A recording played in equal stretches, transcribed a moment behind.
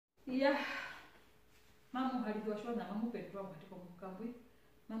Ya mamu halitwa shona mamu petwa mwatiko mukambwe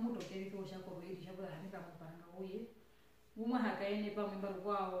mamu tokerito shako rwedi shako hanika mupanga uye umwe hakaene pamwe mbaru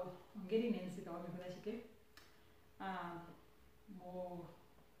kwao Ngerii-Nancy kawamekora shike mo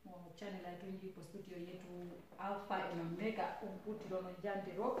channel ya Twingi studio yetu Alpha and Omega Ombutiro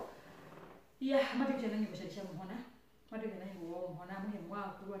Nondjandero. Ya mate kuchana nyi kusharisha muhona mate kuchana nyi muhona muhe mwa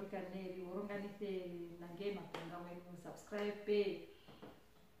kurualika neri oronganise nange mapunga wenu subscribe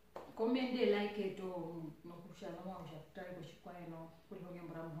komende like to nokushana mwa ushatari kushikwaye no kuri honge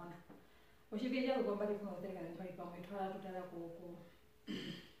mbura muhona oshibyeja kugombali kuno tereka ndali pamwe twala tutala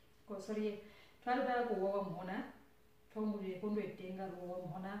ko sorry twala tutala kuwowa muhona twongule kondo etenga ruwo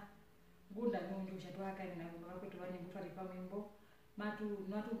muhona gunda nyunju ushatwaka na ngoma kwetu bani mutwali pamwimbo matu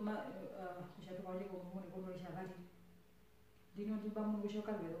ushatuka wale komuhoni kondo shabali Ndino ndimba mungu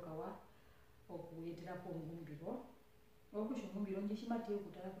shoka lwero kawa okuyetera po Ongumbiro okushungumbiro ngishi mate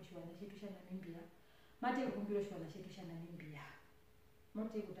kutala kushwana chetu sha Namibia mate kumbiro shwana chetu sha Namibia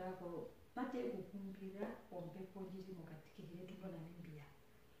mate kutala ko mate kukumbira ombepo njiri mukatikire tundo Namibia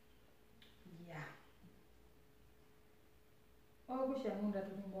ya okushamunda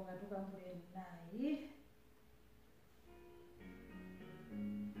tulimbonga tukambure nayi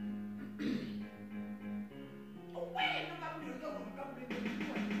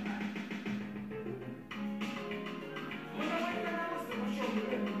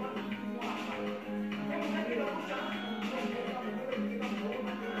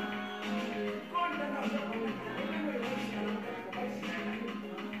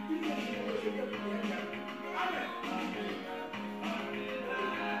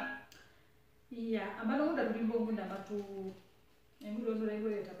ambalo muda tulimbongo nda matu emulo ndo lego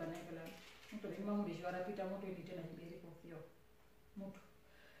Tabanacle muto lima muri jwara pita moto ni tena hibiri kofio muto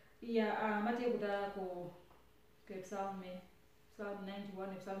mate kuta ko Psalm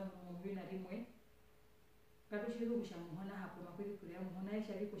 91 Psalm mwina limwe gatushiru kushamuhona hapo makwili kule muhona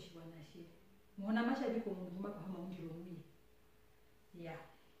yesha liko shibana shi muhona masha liko mungu maka hama undiro mwi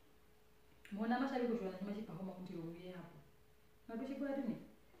muhona masha liko shibana shi mashi pa hama undiro mwi hapo gatushikura tini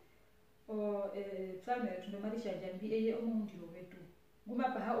Psalm tundomalisha tjaNdjambi eye omundiro wetu nguma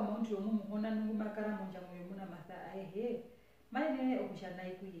paha omundiro muhona nguma kara monja moyo muna matha ehe maine okushana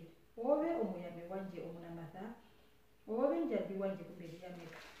ikuye obe omuyame wanje omunamatha obe Ndjambi wanje kumbere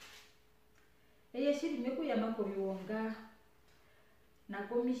yameka eye shiri meku yamako yonga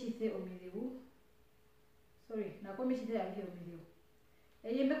nakomishite omiliu nakomishite abyo omiliu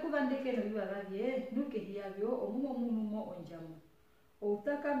eye meku bandeke no bibagabye nuke hiyabyo omumo munumo onjamo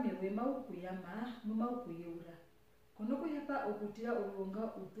outaka mewe maukuyama numaukuyura kono kuhepa okutira olonga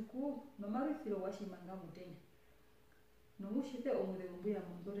utuku no marithiro washimanga mutenya no mushite omulebumbu ya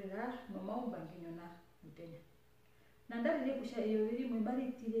mondorera no maumbanginyona mutenya nandalile kusha eyo biri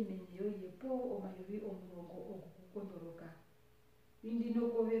mwembaritire menyo yepo omayobi omurongo okukondoroka Ndino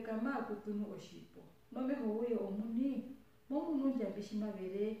kobeka makutunu oshipo nome howe omuni momunu Ndjambi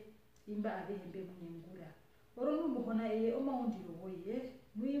shimabere imba abehembe munyengura oronu muhona eye omawundiro woye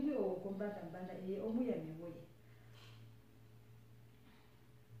mwingwi okombanda mbanda eye omuyame woye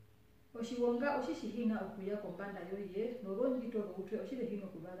oshiwonga oshishihina okuya kombanda yoye nozondjito zoutwe oshilehino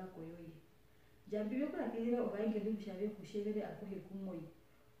kubala koyoye Ndjambi byokulakirira obainge ndibushabe kushebere akuhe kumoyi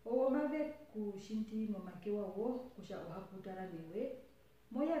owo mave kushinti momakewa wo kusha ohaputara newe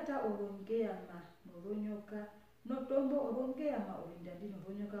moyata orongeyama noronyoka notombo orongeyama orindandi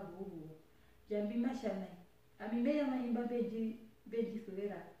noronyoka bubu Ndjambi mashana amimeya maimba benji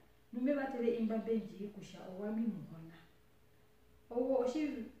fulera nume batere imba benji kusha owami muhona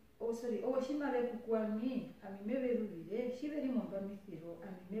owo shimale kukwami amimebe rubire shiberi momba mithiro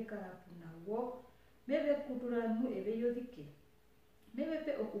amimeka punawo mebe kuturanu ebe yodike mebe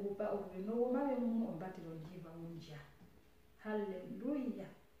pe okubupa orweno wo mabe mu ombatiro njiva unja haleluya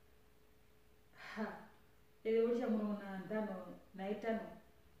olisha mwana ndano na etano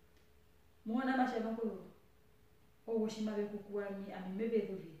muona mashama ko owo shimabe kukwami amimebe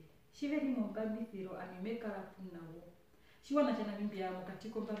rubire shiberi momba mithiro amimeka punawo shiwana cha Namibia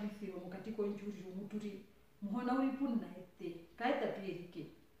mukatiko mba mithiro mukatiko njuri umuturi muhona uri punna ete kaita pierike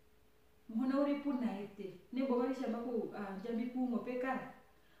muhona uri punna ete nebo balisha mako Ndjambi kungo pekara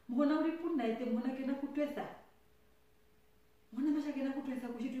muhona uri punna ete muhona kena kutwesa muhona masha kena kutwesa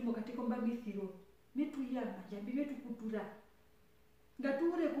kushitu mukatiko mba mithiro metu yama Ndjambi metu kutura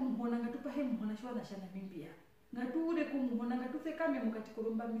ngature kumuhona ngatupahe muhona shiwana cha Namibia ngature kumuhona ngatufekame mukatiko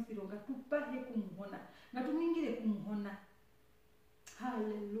mba mithiro ngatupahe kumuhona ngatumingire kumuhona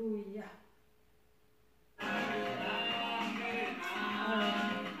haleluya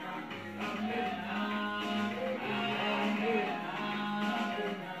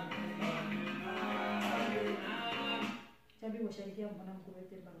sharikia mwana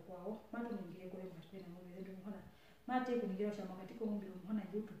mkurete mbalo kwao matu ningie kule mashpena ngombe zetu mwana mate kuningira shamba katika Ongumbiro mwana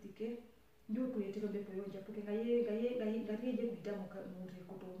ndio tutike ndio tuyetero bepo yonja puke ngaye kudamo muri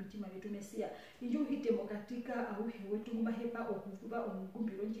koto mitima yetu mesia ndio hitemo katika au hewetu mahepa okuvuba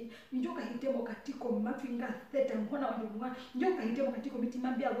Ongumbiro nje ndio kahitemo katika mafinga theta mwana wandu mwana ndio kahitemo katika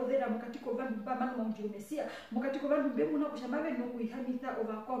mitima mbia godera mukatiko vandu bamana maunjiro mesia mukatiko vandu bemuna kushamabe no kuihamitha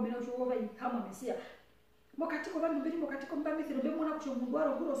obakwa mena ushova ihama mesia mukatiko vandu beri mukatiko mbamithiro bemuna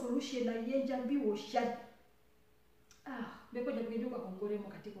kushomungwaro kuro solution na yenjambi woshani beko jakugejuka kongore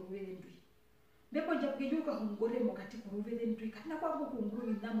mukatiko ruwele ndwi beko jakugejuka kongore mukatiko ruwele ndwi kana kwa kunguru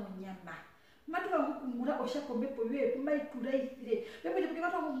inamo nyama matu vangu kungura oshako bepo ywe kumaituraithire beko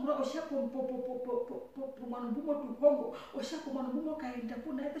jakugejuka kongura oshako po mwanumbumo tuhongo oshako mwanumbumo kaenda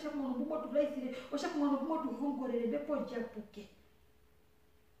kuna eta shako mwanumbumo turaithire oshako mwanumbumo tuhongorere bepo japuke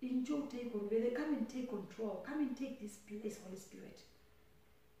enjoy take ruwele. Come and take control. Come and take this place, Holy Spirit.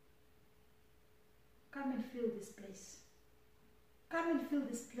 Come and fill this place. Come and fill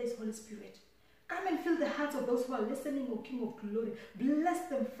this place, Holy Spirit. Come and fill the hearts of those who are listening, O King of Glory. Bless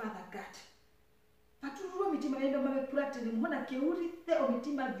them, Father God. Paturu mitima yendo mame kurate ni mwana keuri the o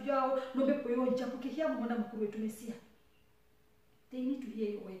mitima vyao nombe poyonja kukehia mwana mkuru wetu Mesia. They need to hear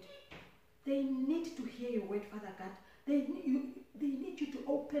your word. They need to hear your word, Father God. They need you to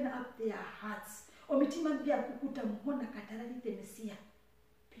open up their hearts. O mitima vya kukuta mwana katarari the Mesia.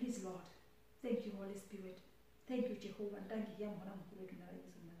 Please, Lord. Thank you, Holy Spirit. Thank you, Jehovah. Thank you, mwana mkuru wetu na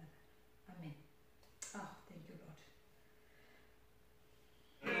Yesu mwana. Amen. Thank you, Lord.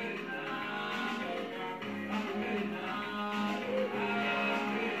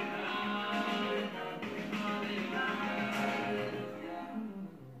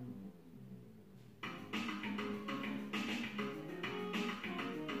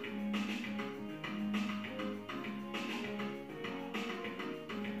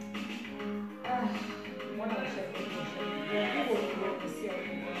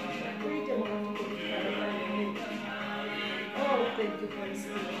 Thank you, Holy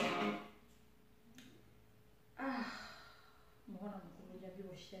Spirit. Mwana mkuru jabi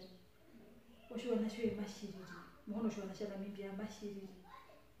washari. Oshiwana shwe mashiriri. Mwana oshiwana shana Namibia mashiriri.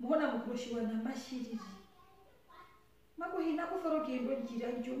 Mwana mkuru oshiwana mashiriri. Mako hina kufaro kendo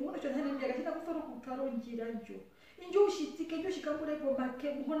njira njo. Mwana oshiwana Namibia hina kufaro kutaro njira njo. Injo ushitike njo shikambura ipo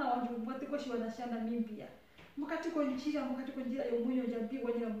make mwana wanju mwate kwa oshiwana shana Namibia. Mukatiko njira yomunyo njambi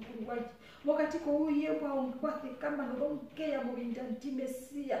wanyira mkuru waji. Mukatiko uyebwa ongwate kama nonkeya mubinda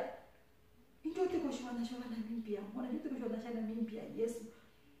ntimesia. Injo tiko shwana Namibia. Mwana injo tiko shwana Namibia Yesu.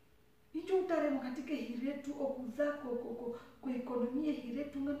 Injo utare mukatike hiretu okuzako kwa ekonomia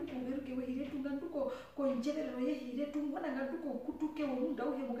hiretu nganduko uberuke we hiretu nganduko kwa njeverero ye hiretu mwana nganduko kutuke omunda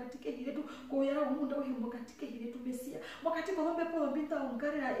uhe mukatike hiretu kwa yara omunda uhe mukatike hiretu Mesia. Mukatiko ombepo mbinta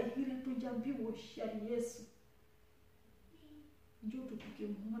ongarera hiretu njambi woshari Yesu. Njoo tutuke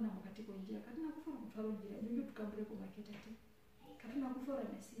mwana mukatiko njia katina kufara mutwaro njia njoo tukambure kwa maketa te katina kufara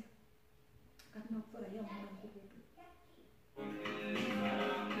Mesia katina kufara ya mwana mkuru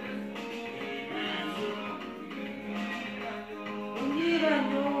Ongira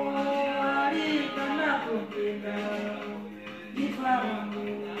no ari kana kumpinga Nifarango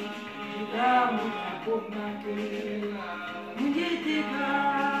Nidamu kapoknake Njitika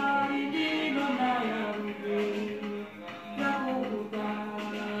Ndino na yaruge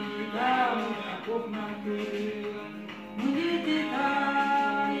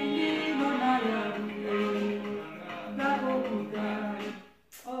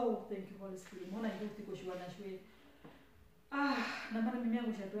Thank you, Holy Spirit. Mwana njuti kushwana shwe. Nambana mimi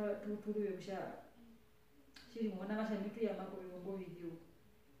yangu shatwa tuturuwe kusha. Shiri mwana masha mitu ya mako viwongo video.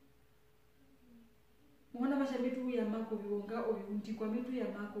 Mwana masha mitu ya mako viwonga oviunti kwa mitu ya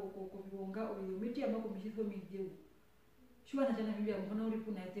mako kwa viwonga ovio. Mitu ya mako mishitho video. Shwa na jana Biblia mwana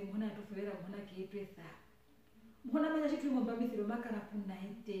ulipuna ete mwana atufera mwana kietwetha. Mwana masha shitu mbambithiro makara puna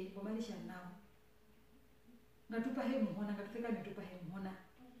ete bomalisha nao. Ngatupa he mwana ngatufeka ngatupa he mwana.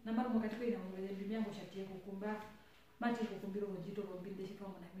 Nambara mukatiko ina mwele mbimi yangu shatie kukumba. Mati kukumbiro onjito rombinde shipa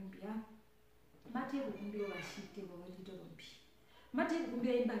mwana Namibia. Mati kukumbiro washite onjito rombi. Mati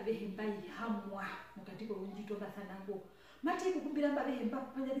kukumbira imba vehemba ihamwa mukatiko onjito bathanango. Mati kukumbira imba vehemba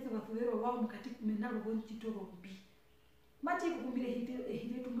kupanja litho wafuvero wao mukatiko menalo onjito rombi. Mati kukumbira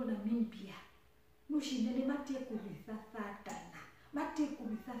hile tundo Namibia. Nushindene mati kubitha satana. Mati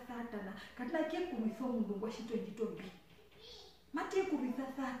kubitha satana. Katina kie kubitha mungu washito onjito rombi. Mati kubitha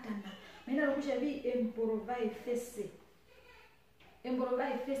satana. Mena lokusha vi emporovai fese.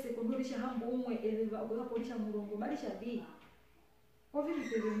 Emporovai fese kundurisha hambu umwe eleva okuza polisha murongo. Malisha vi. Ovi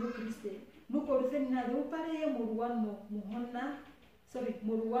vipeve mu Kriste. nuko ruseni na upare muruwano muhona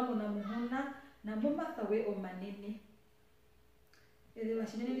muruwano na muhona na momatha we omanene ele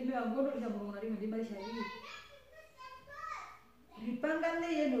bashinene lime bangondo lya muruwano lime ndimarisha hii lipangane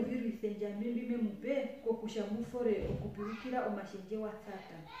yeno viru tjaNdjambi lime mupe kokusha mufore okupirukira omashenje wa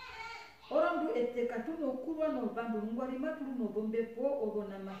Satan orandu eteka tuno kurwa no bandu ngwari maturu no ombepo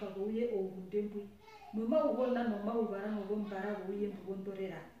obona mafagoye obundembu noma ubona noma ubara no bombara buye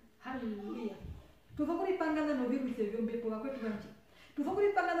mbondorera. Hallelujah. Tuvakuri pangana no viru byombepo bakwetu banje. Tuvakuri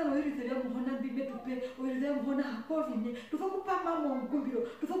pangana no viru bya muhona bibe tupe oyeza muhona hakovine. Tuvakupa mama Ongumbiro,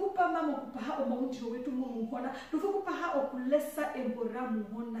 tuvakupa mama kupaha Ombutiro wetu muhona, tuvakupa okulesa embora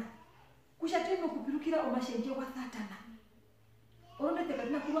muhona. Kushateno kupirukira omashenje wa Satana. Orone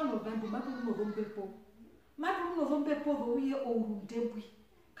tekana kuba no bandu maturu no ombepo. Maturu no ombepo boye orundebwi.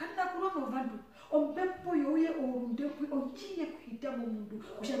 Kana kuba no bandu ombepo yoye orundebwi onchiye kuhita mu mundu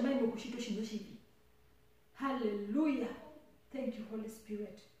kushambaye no kushito shindo shivi. Hallelujah. Thank you, Holy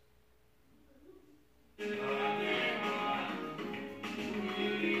Spirit.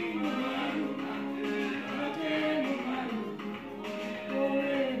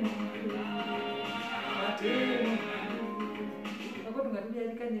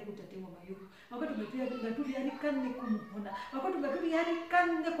 Ngatuliarikane kutatemo mayuru makati ngatuliarikane kumuhona makati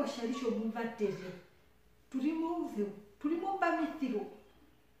ngatuliarikane kwashalisho muvateze tulimo mbamithiro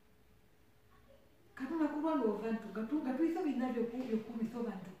katuna kurwa no vantu ngatuiso binavyo kubiso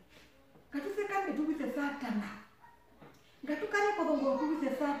vantu ngatusekame tubise Satana ngatukare kodongo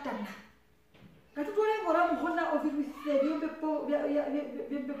tubise Satana ngatutole ngora muhona ovirwise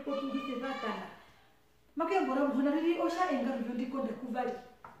byombepo tubise Satana make ngora muhona riri osha engaru ndikonda kuvali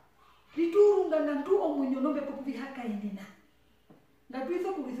liturunga ngantu omunyo nombepo kubihaka enena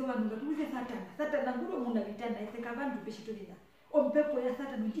ngatuiso kubiso vantu ngatubise Satana nguro omunavita naiseka vantu peshitolina ombepo ya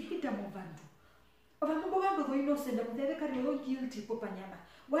Satana ndihita mu vantu. Abantu bobantu go innocent but they are guilty popanyama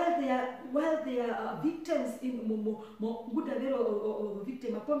while they are victims in mo gudavero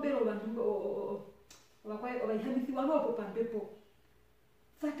victim apombero bantu waihamithi wanopo pambepo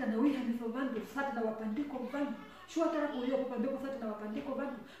Satana wihamithwa vantu Satana wapandiko vantu shwatara kuyo pambepo Satana wapandiko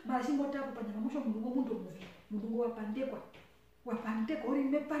vantu mashimo tapo panyama musho mundu wapandekwa ori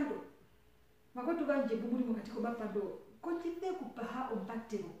mepando makotu banje bumuri mukatiko bapando konjite kupaha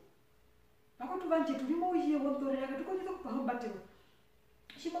ombatero makotu banje tulimo uyiye wondorera katukonjite kupaha ombatero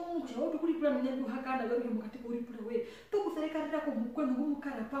shima mungu shawo tukulipula mnyandu hakana wewe mukatiko ulipula we tukuserekarira ko mukwenu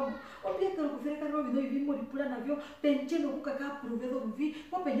ngumukara pamu obyekero kuserekarira bino bimo lipula navyo penjeno kukaka pruvezo ruvi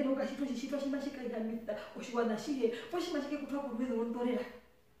po penjeno kashito shimashika ihamita oshiwana shihe poshimashike kutwa pruvezo wondorera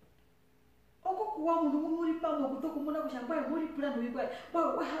oko kuwa mundu muri pamu kutokumuna kushambaya muri pula no bikwa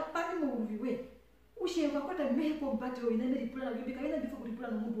wa hapani mu ruviwe usheva kwata mepo mbatero inene lipula navyo bikaina ndifo kulipula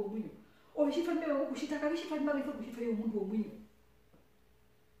no mundu omunyo obishitwa mewe kushitaka bishitwa mabifo kushitwa yo mundu omunyo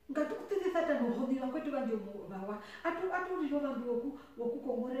ngatukuteze Satana ohomira kwetu banje mubawa atu riro bandu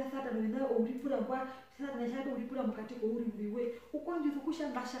okukongorera Satana wina uripura mbwa Satana shato uripura mukati ko uriwe ukonje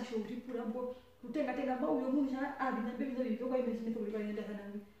kushambasha sho uripura mbo utenga mau yo munja abina bino bino kwa imesime to uripura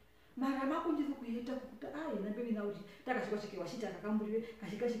sana mara makunje kuyeta kukuta na bebi na uji takashika shike washita akamburiwe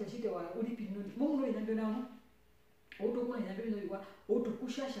kashika shite wa uripino muno inambe nawo otokuna inambe bino biwa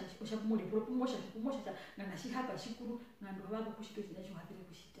otokushasha oshakumuli kumosha na nashihapa shikuru ngando babo kushito kinacho hapile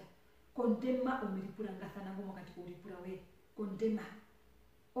kushita kondema omiripura ngathana ngomo kati kuripura we kondema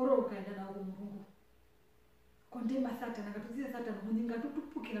oro kaenda na Mungu kondema Satana ngatuziza Satana muninga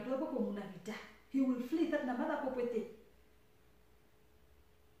tutupukira topo ko omunavita he will flee that na mala popete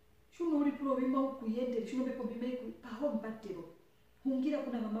shuno uripura wima ukuyende shuno bepo bimeku paho mbatero hungira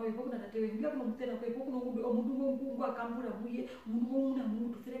kuna mama wewe kuna tatewe hungira kuna mtena kwa kuna omundu ngungu akambura muye mundu muna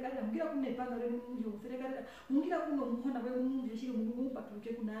mundu serekalira hungira kuna ipanga lero mundu serekalira hungira kuna muhona wewe mundu yashire mundu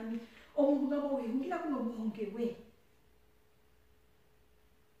mupatuke kuna ami omundu ngabo wewe hungira kuna muhonge we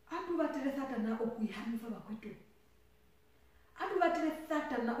atu batere Satana okuihamifa bakwetu atu batere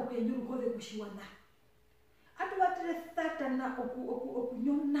Satana okuyenyuru kove kushiwana atu batere Satana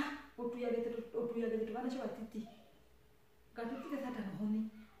okunyona otuyagete bana shabatiti ngatutike Satana honi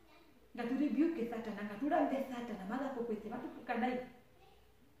ngaturibuke Satana ngaturambe Satana mala pokwete batukanai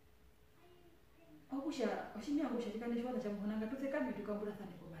okusha oshimya ngosha tikane shwana chamuhona ngatusekame tukambura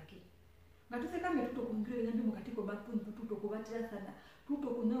sana komaki ngatusekame tutokumgire nyambi mukatiko batuntu tutokubatira sana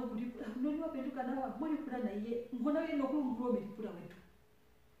tutokuna kulipura noni wapenduka nawa muri pura na iye ngona we no kulumbulo milipura wetu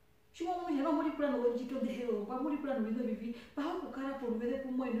shimo mu hero muri pura no njito ndehero kwa muri pura no bizo bivi paho kukara po rubere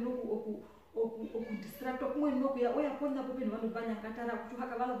kumwe no okudistracto kumwe no kuya oya ponda popeni vanhu banya katara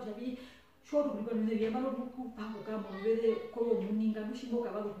kutuhaka vala kushabi shoto kuliko nile yema no kupango kama mbele kwa muninga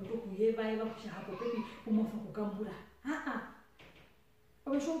dushimoka bado kuyeva eva kushahapo pepi kumofa kukambura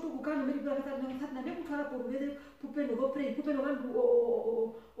obeshoto kukana mbele kwa na ndeku twala po mbele pupeno bopre pupeno bantu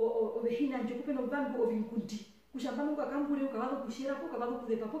obehina nje pupeno bantu ovinkundi kushambano kakambure ukabado kushira po kabado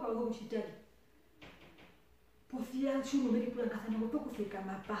kuzepa po kabado kushitali pofia shuno mbele kwa kasana kutokufika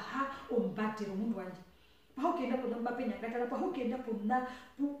mapaha ombatero mundu wanje paho kenda po namba penya katala paho kenda po na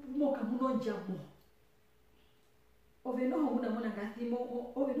moka munonjamo oveno hona mona ngathimo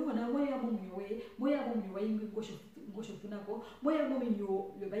oveno na moya mumwe ngosho tunako moya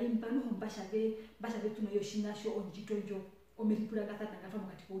muminyo yobayimba no mbashabe tuno yoshinasho onjito njo omeripura ngathana ngafa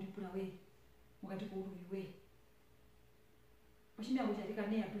mukati ko uripura we mukati ko uriwe oshimya kushadika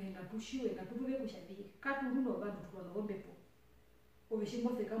ne atuhenga tushiwe ngatutuve kushabika katuruno bantu twana ombepo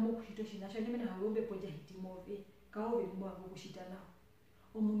obeshimose kama kushito shinasho nyemena haombe poja hitimove kaove mwangu kushita nao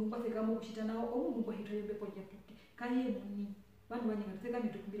omundu kwase kama kushita nao omundu kwa hito yombe poja puki kaye muni bantu banyanga tseka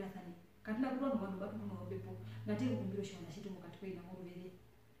mitukumbira thani katina kulwa bantu batu kunombepo ngati kukumbiro shwana shitu mukati ko ina muruvere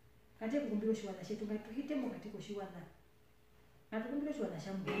kati kukumbiro shwana shitu ngati hite mukati ko shiwana ngati kukumbiro shwana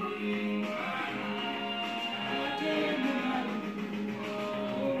shambu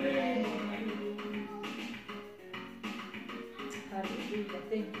Hallelujah.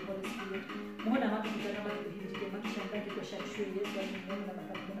 Thank you, Holy Spirit. Mwana matu kutana matu hindike matu shandaki kwa shashwe Yesu wa mwana na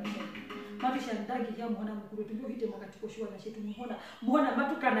makabuna shetu. Matu shandaki ya mwana mkuru tumbo hite mwakati koshua na shetu mwana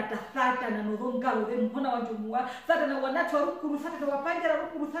matu kanata thata na nodhongalo ve mwana wanjumua thata na wanatu wa rukuru thata na wapanjara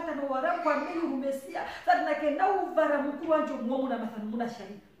rukuru thata na waramu kwa mili umesia thata na kenda uvara mkuru wanjumua muna mathanumuna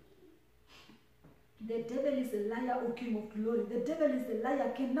shari. The devil is a liar, O King of Glory. The devil is a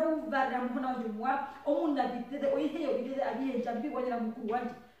liar. Kena uvara mwana wanjumua omunavita oyihe yobidede abiye njambi wanyana mkuru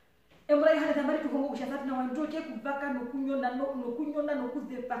wanji. Emura ihane tamari tukongo kushathati na wanjoke kuvaka nokunyona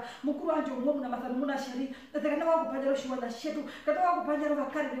nokuzepa mukuru wanjo mwomu na mathanumuna shari natekana wakupanyaro shiwana shetu kata wakupanyaro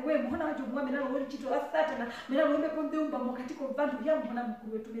wakarire we mwana wanjo mwame nalo wonjito la satana menalo wembe pombe umba mwakatiko vandu ya mwana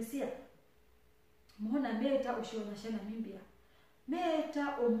mkuru wetu mesia mwana meta ushiwana shana mimbia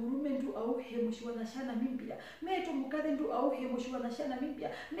meta omurume ndu auhe mushiwana shana mimbia meto mukade ndu auhe mushiwana shana mimbia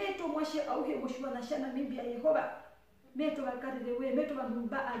meto mwashe auhe mushiwana shana mimbia Yehova meto bakarire we meto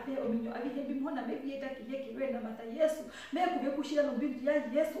bamumba ate ominyo abihembi mhona mebieta kiyekirwe na mata Yesu mekube kushira no mbindu ya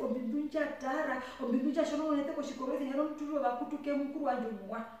Yesu ombindunja tara ombindunja shono nete ko shikorozi hero nturo bakutuke mukuru wanje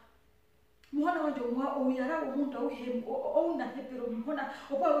mwana wanje mwa oyara omuntu auhe ona hepero mhona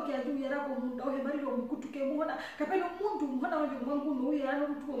okwa ke adu yara ko omuntu auhe mariro mukutuke mhona kapeno omuntu mhona wanje mwangu no oyara no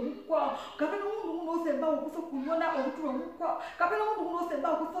nturo mukwa kapeno omuntu uno osemba okuso kunyona obuturo mukwa kapeno omuntu uno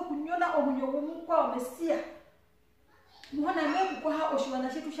osemba okuso kunyona omunyowo mukwa mesia mwana meku kwa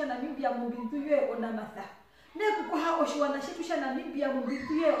oshiwana shetu sha Namibia mumbintuye onamatha meku kwa oshiwana shetu sha Namibia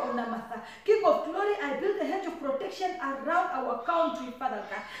mumbintuye onamatha King of Glory, I build a hedge of protection around our country, Father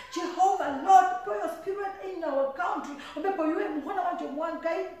God. Jehovah Lord, pour your spirit in our country. Ombepo yue mwana wanje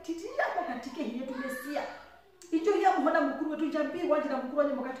mwangai titiya mwakatike hiye tumesia injo ya mwana mkuru wetu Njambi wajira mkuru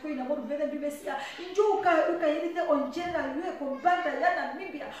wanje mwakatiko ina modu vede mbimesia injo ukayelite onjera yue kombanda ya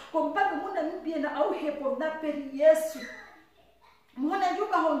Namibia kombanda muna Namibia na auhepo naperi Yesu mwana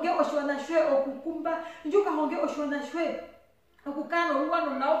njuka honge oshwana shwe okukumba njuka honge oshwana shwe okukana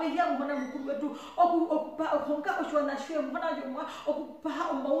uwano nawe ya mwana mkuru wetu okupa honga oshwana shwe mwana njomwa okupa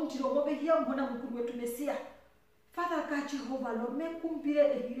Ombutiro mobe ya mwana mkuru wetu Mesia Father God Jehovah Lord kumbire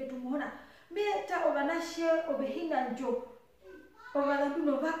ehire tumona meta obanashe obehinga njo obantu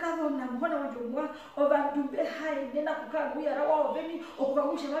no bakazo na mwana wanjomwa obantu behai nena kukagu yara wa obeni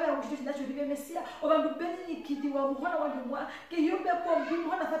okubamusha baba ya mushito ndacho libe Mesia obantu beni kiti wa mwana wanjomwa ke yombe ko mbi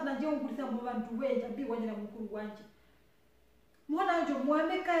mwana fatna ndjeungurisa mu bantu wenja bi wanyira mukuru wanje mwana wanjomwa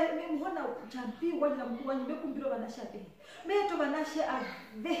meka mwana Njambi wanyira mukuru wanje bekumbiro banashabe meto banashe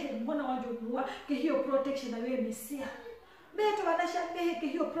avehe mwana wanjomwa ke hiyo protection na wewe Mesia meto banasha ke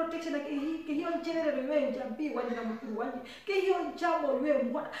hiyo protection ke hiyo general wewe Njambi wanyira mukuru wanje ke hiyo njamo wewe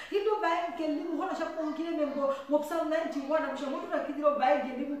mwana hindo baenge limu hona shakongile membo mo Psalm 91 mushamoto nakidiro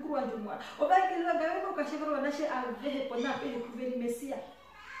baenge limu mukuru wanje mwana obaenge lwanga no kashebero banashe avehe pona pele kuveri Mesia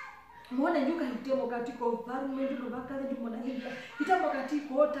mwana njuka hitemo katiko environment no bakale ndi mwana Namibia hitamo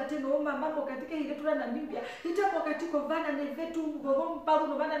katiko tate no mambo katika ile tula Namibia hitamo katiko vana ne vetu ngoromba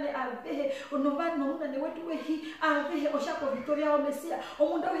no vana ne avehe onovana no muna ne wetu wehi avehe oshako Victoria wa Mesia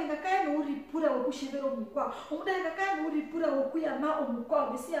omunda wenga kaya no uripura okushebero mukwa omunda wenga kaya no uripura okuya ma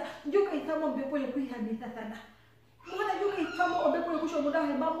omukwa Mesia njuka hitamo mbepo yekuihanitha thana mwana njuka hitamo ombepo yekusho omunda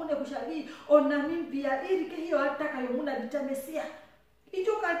he mamune kushabi onamibia iri ke hiyo ataka yomuna vita Mesia There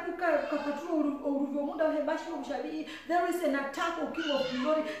is an attack, O King of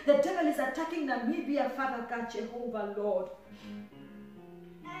Glory. The devil is attacking Namibia, Father God, Jehovah, Lord.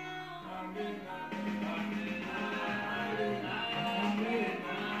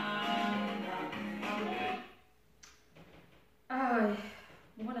 Ay,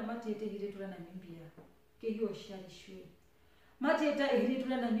 mwana matete hiretula Namibia, ke hiyo shalishwe. Mateta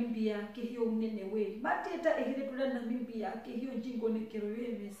ehiretula Namibia, ke hiyo unenewe. Mateta ehiretula Namibia, ke hiyo njingonekero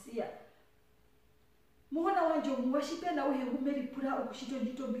Mesia. Muhona wanjo mwashipenda uhe ngumeri pura okushito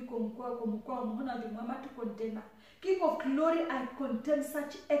njito mbiko mkwako muhona wanjo mwamatu condemn. King of Glory, I condemn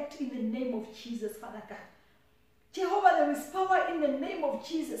such act in the name of Jesus, Father God. Jehovah, there is power in the name of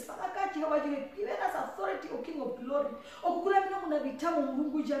Jesus. Father God, Jehovah, you have given us authority, O King of Glory. Okukulamina munavita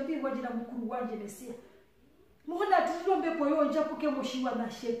mungu jambi wajina mukuru wanje Mesia. Muhona titilo mbepo yonja puke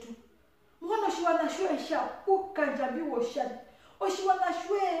moshiwana shetu. Muhona shiwana shwe sha puka jambi woshani.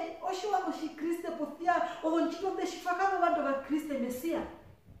 Oshiwana shi Kriste pothia yozondjito ndeshifakamo bantu ba Kriste Mesia.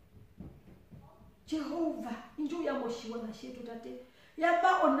 Jehovah, injo ya moshiwana shetu tate.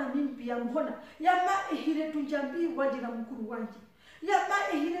 Yama Namibia muhona. Yama ehire tunjambi wanje na mukuru wanje. Yama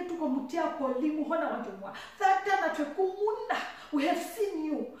ehire tukomutia poli muhona wanje mwa. Satana twekumuna. We have seen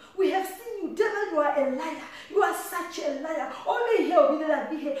you. We have seen you. Devil, you are a liar. You are such a liar. Only here will be the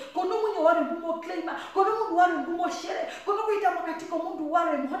bihe. Kono munyo wari mbumo claima. Kono mundu wari mbumo shere. Kono kuita makatiko mundu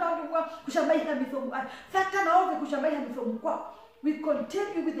wari muhona wanje mwa. Kushamaiha mithomu ari. Satana ove kushamaiha mithomu kwa. We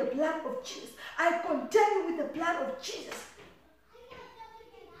condemn you with the blood of Jesus. I condemn you with the blood of Jesus.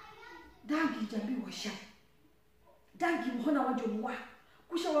 Dangi jambi washa. Dangi muhona wanje mwa.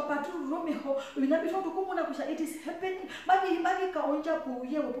 Kusha wapatu romeho winabisho tukumuna kusha it is happening. Magi kaonja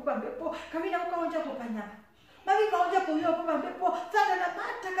pouye wopupa mbepo. Kamina ukaonja popanyama. Magi kaonja pouye wopupa mbepo. Sada na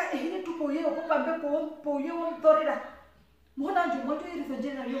mataka ehine tupouye wopupa mbepo pouye wontorera. Muhona wanje mwa yiri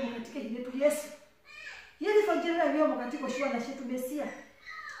sonjera yomo katika hine tu Yesu. Yiri sonjera yomo katika shiwa na shetu Mesia.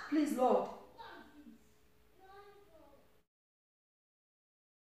 Please Lord.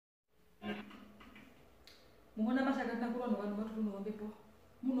 Muhona mashaka nakuro no wanu watu no ombepo.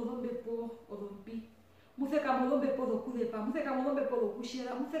 Muno ombepo odompi. Museka mo ombepo do kudepa. Museka mo ombepo do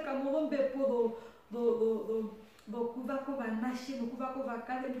kushera. Museka mo ombepo do kuvako vanashi, no kuvako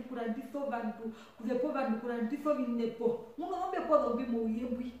vakale kurandiso vantu, kudepo vantu kurandiso vinepo. Muno ombepo do bimo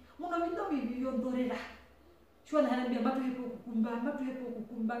uyembwi. Muno vindo viviyondorera. Shwana hanambia matu hepo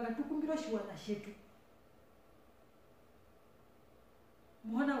kukumba, ngatukumbiro shiwana shetu.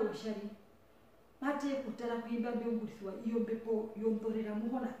 Muhona woshari. Mate kutara kuimba ndjeungurisa iyo mbepo yondorera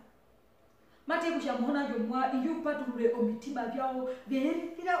muhona. Mate kusha muhona yomwa iyo paturure omitima byao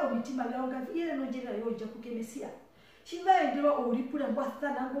berithira omitima byao ngavire nonjera yoja kukemesia. Shimba endero uripura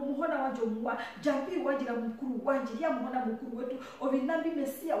ngwathana ngo muhona wanje mwa jambi wajira mukuru wanje ya muhona mukuru wetu ovinambi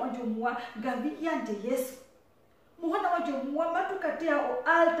Mesia wanje mwa ngavi yanje Yesu. Muhona wanje mwa matukatea o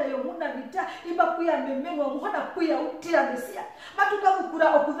alta yomunavita imba kuya memenwa muhona kuya utira Mesia. Matuka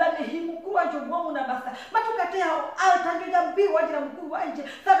mukura okuzane himukuru wanje mwa munabasa. Matukatea o alta ndjeungurisa wajira mukuru wanje.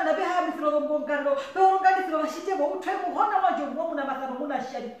 Sada na beha misiro mbongano. Beorongani siro washite bo utwe muhona wanje mwa munabasa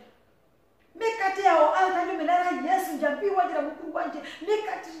munashari. Mekatea o alta nyomenara Yesu njambi wajira mukuru wanje.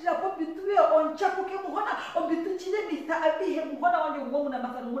 Mekatira pombituwe onchapuke muhona ombituchine mitha abihe muhona wanje mwa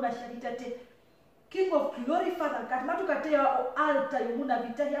munabasa munashari tate. King of Glory, Father God, matukatea o alta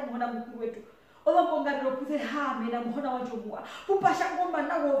yomunavita ya muhona mukuru wetu. Olomongaro kuthe hame na muhona wanje mwa. Pupasha ngoma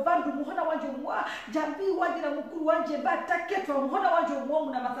nawo vandu muhona wanje mwa. Jambi wanje na mukuru wanje bataketwa muhona wanje mwa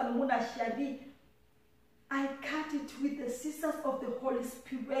munabasa munashari. I cut it with the scissors of the Holy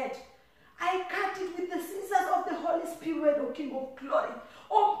Spirit. I cut it with the scissors of the Holy Spirit, O King of Glory.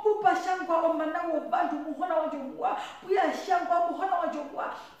 Ompupa shangwa omanawo bandu muhona wanje mwa. Puya shangwa muhona wanje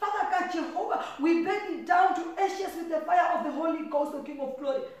mwa. Father God, Jehovah, we bring it down to ashes with the fire of the Holy Ghost, O King of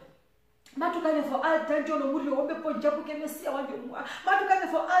Glory. Matukane for all tanjo no muri ombepo njapuke Mesia wanje mwa. Matukane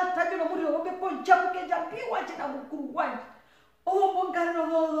for all tanjo no muri ombepo njapuke jambi wanje na mukuru wanje. Ombongaro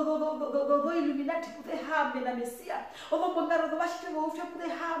do Illuminati kuthe hame na Mesia. Ombongaro do washite wo ufye kuthe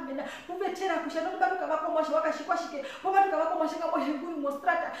hame na ubetera kushana batuka bako mwasha wakashikwashike. Batuka bako mwasha kamo henguni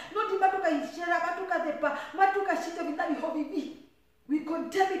mostrata. Noti batuka ishera batuka depa batuka shite vitani hobibi. We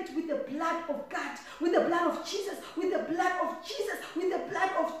condemn it with the blood of God, with the blood of Jesus, with the blood of Jesus, with the blood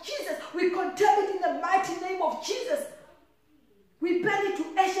of Jesus. We condemn it in the mighty name of Jesus. We burn it to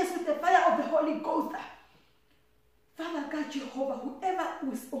ashes with the fire of the Holy Ghost. Father God, Jehovah, whoever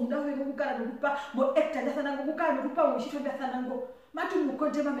is omunawe ngukara nukupa mo ekta ndathanango ngukara nukupa mo shito ndathanango matu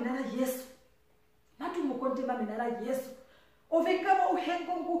mukontema menara Yesu. Matu mukontema menara Yesu. Ovekamo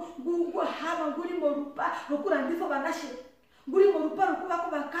uhengo ngu hama nguri morupa ngukura ndifo banashe. nguri mo ruparo kuba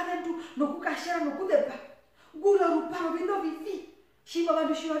kuba kalentu nokukashara nokudepa ngura ruparo bino vivi shiba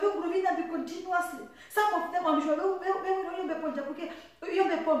bantu shiba nguru bina be continuously. Some of them I'm sure we yombe ponja kuke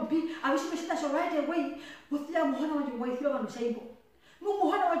yombe pombi abishime shina sho right away muthia muhona wanje mwaithira bantu shaibo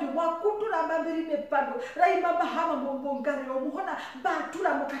muhona wanje mwakutura mbambiri mepando raima bahama mbongariro muhona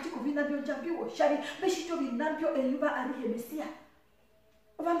batura mukati kuvina byo njambiwo shari beshito binambyo eyuba ari hemesia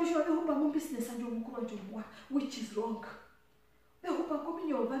abantu shiba behumba mu business anje umukuru wanje mwa which is wrong. Behupa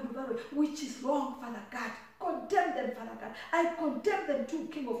kominyo bantu baro which is wrong, Father God. Condemn them, Father God. I condemn them too,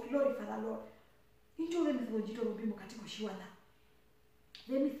 King of Glory, Father Lord. Injo le mithonjito lobimo katika kotjiwana.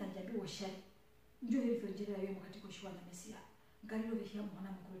 Le mithanjambi woshari. Injo le mithonjito yawe katika kotjiwana Mesia. Ngalilo behia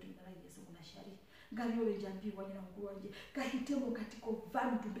mwana mukuru tumana Yesu munashari. Ngalilo le jambi wanyina mukuru wanje. Kahitemo katika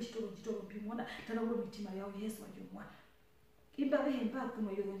vantu beshito lonjito lobimo tana ulo mitima yao Yesu wanje mwa. Imba behemba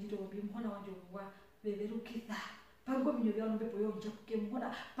kuno yozondjito lobimo wanje mwa beberukitha. Pango minyo byano mbepo yo njapuke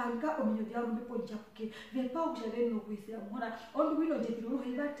mwana panga ominyo byano mbepo njapuke vepa ushale no kuisira mwana ondu wino jetiro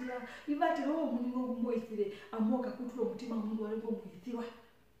ivatira wo muningo moisire amoka kutulo mutima mungu walengo muithirwa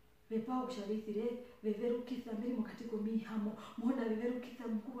vepa ushale ithire veverukitha mbiri mukatiko mihamo mwana veverukitha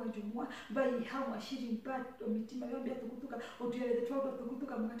mukuru wanje mwa bayi hamo ashiri mpa omitima yo mbya tukutuka otuyele twago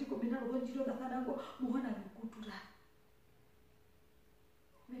tukutuka mukatiko minalo zonjiro dathanango mwana bikutura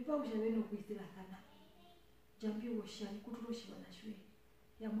vepa ushale no kuisira thana jambi woshani kutuloshi wanashwe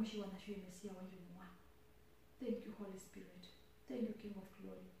ya moshi wanashwe Mesia wanje mwa. Thank you Holy Spirit. Thank you King of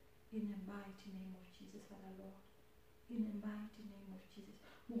Glory. In the mighty name of Jesus, Father Lord. In the mighty name of Jesus.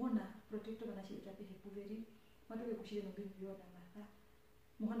 Muhona protector wanashwe tape hepuveri. Matoke kushire no bibi yona matha.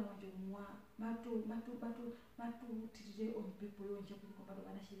 Muhona wanje mwa matu titire ombepo yonje kuko bado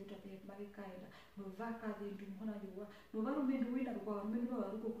wanashwe tape hepuveri kaenda. Novaka dhindu muhona yuwa. Novaru mendu wina kwa mendu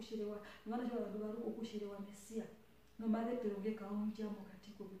waruko kushirewa. Nwana jwa waruko kushirewa Mesia. No mare peronge kaonja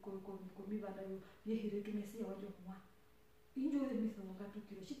mukatiko bikomibanda yo yehire tu Mesia wanje mwa. Injo le mitho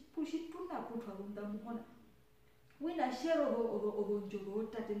ngatukiro. Shituna kutwa runda muhona. Wina shero odonjo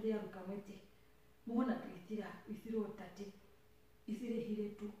tate ya rukamete. Muhona tuithiro tate. Isire hire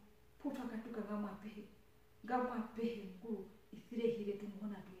tu. Putwa katuka ngama pehe mkuru. Isire hire tu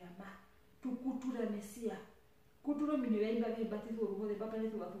muhona tuyama. Tukutura Mesia. Kuturo minyo yaimba batizo ruhode baba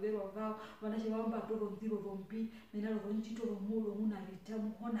letu batubero vao wanashe wamba todo ndiro rombi menalo zonjito romulo omunavita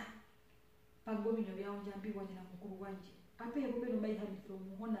muhona pango minyo bya onjambi wanyina mukuru wanje ape yobelo mai habito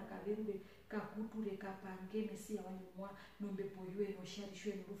muhona kaverule kakuture kapange Mesia wanyumwa nombepo ywe no shari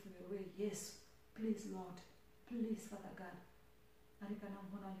shwe no rufero yes please Lord please Father God arikana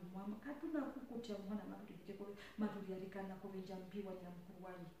muhona wanyumwa katuna kukutia muhona matuli arikana ko benjambi wanyina mukuru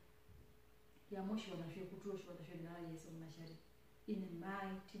wanje ya moshi wanashwe kutuloshi wanashwe na Yesu munashari. In the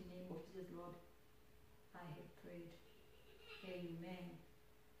mighty name of Jesus Lord, I have prayed. Amen.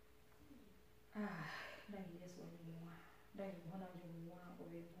 Ndani Yesu wanyumwa. Ndani muhona wanyumwa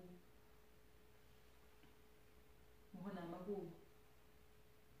obengu. Muhona magu.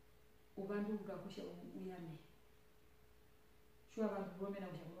 Ubandu ukakusha uyame. Shwa bandu wame na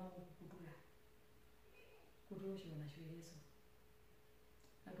ushamwa kukutula. Kutuloshi wanashwe Yesu.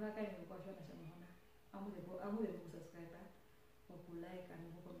 Nataka kwa shona shamona amule subscribe or like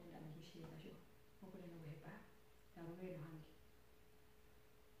and comment and share na show. Okuleno wepa. Na wewe no hangi.